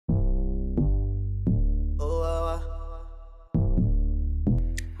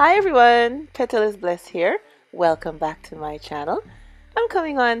Hi everyone, Petalisbless here. Welcome back to my channel. I'm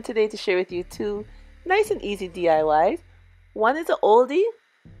coming on today to share with you two nice and easy DIYs. One is an oldie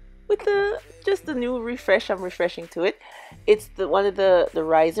with just the new refresh. I'm refreshing to it. It's one of the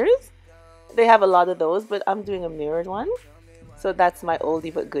risers. They have a lot of those, but I'm doing a mirrored one. So that's my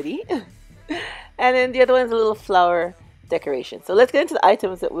oldie but goodie. And then the other one is a little flower decoration. So let's get into the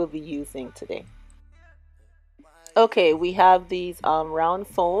items that we'll be using today. Okay, we have these round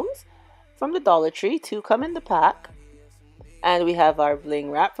foams from the Dollar Tree. 2 come in the pack. And we have our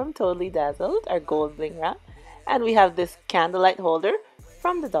bling wrap from Totally Dazzled, our gold bling wrap. And we have this candlelight holder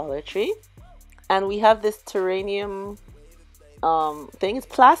from the Dollar Tree. And we have this terrarium thing. It's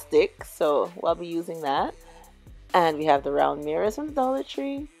plastic, so we'll be using that. And we have the round mirrors from the Dollar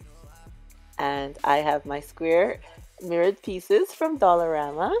Tree. And I have my square mirrored pieces from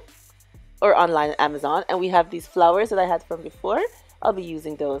Dollarama. Or online at Amazon, and we have these flowers that I had from before. I'll be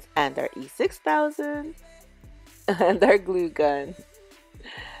using those, and our E6000 and our glue gun.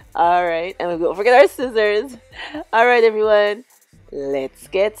 Alright, and we don't forget our scissors. Alright everyone, let's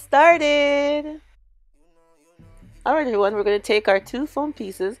get started. Alright everyone, we're going to take our 2 foam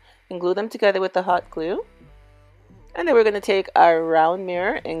pieces and glue them together with the hot glue. And then we're going to take our round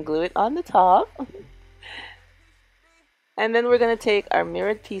mirror and glue it on the top. And then we're going to take our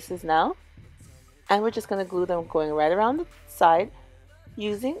mirrored pieces now. And we're just going to glue them going right around the side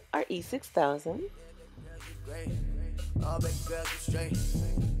using our E6000.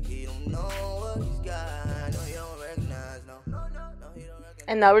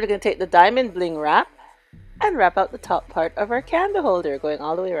 And now we're going to take the diamond bling wrap and wrap out the top part of our candle holder going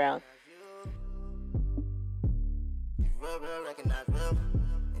all the way around.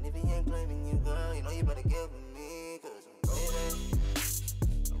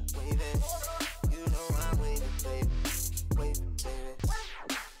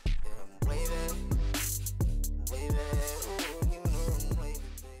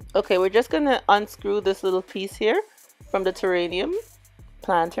 Okay, we're just going to unscrew this little piece here from the terrarium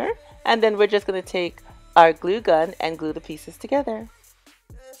planter, and then we're just going to take our glue gun and glue the pieces together.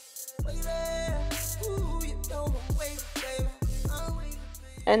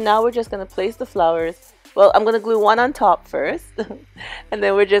 And now we're just going to place the flowers. Well, I'm going to glue one on top first, and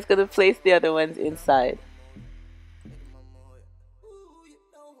then we're just going to place the other ones inside.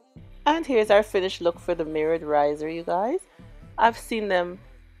 And here's our finished look for the mirrored riser, you guys. I've seen them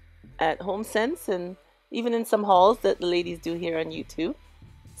at HomeSense and even in some hauls that the ladies do here on YouTube.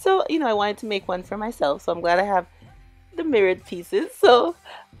 So, you know, I wanted to make one for myself, so I'm glad I have the mirrored pieces. So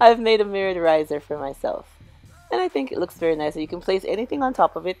I've made a mirrored riser for myself. And I think it looks very nice. So you can place anything on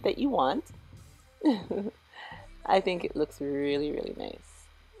top of it that you want. I think it looks really, really nice.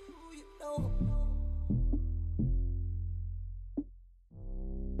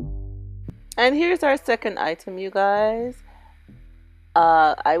 And here's our second item, you guys.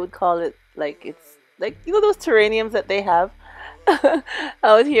 I would call it it's like, you know, those terrariums that they have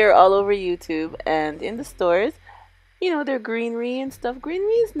out here all over YouTube and in the stores. You know, they're greenery and stuff.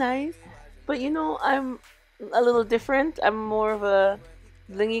 Greenery is nice, but you know, I'm a little different. I'm more of a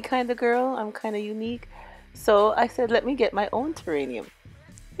blingy kind of girl. I'm kind of unique. So I said, let me get my own terrarium.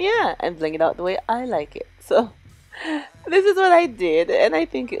 Yeah, and bling it out the way I like it. So this is what I did, and I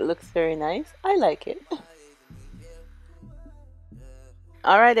think it looks very nice. I like it.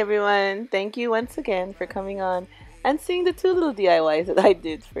 Alright everyone, thank you once again for coming on and seeing the 2 little DIYs that I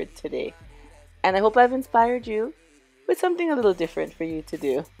did for today. And I hope I've inspired you with something a little different for you to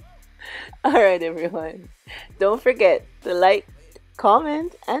do. Alright everyone, don't forget to like,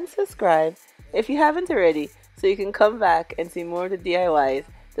 comment, and subscribe if you haven't already, so you can come back and see more of the DIYs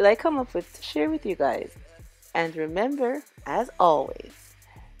that I come up with to share with you guys. And remember, as always,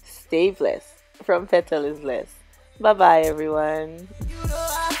 stay blessed from Petalisbless. Bye bye everyone.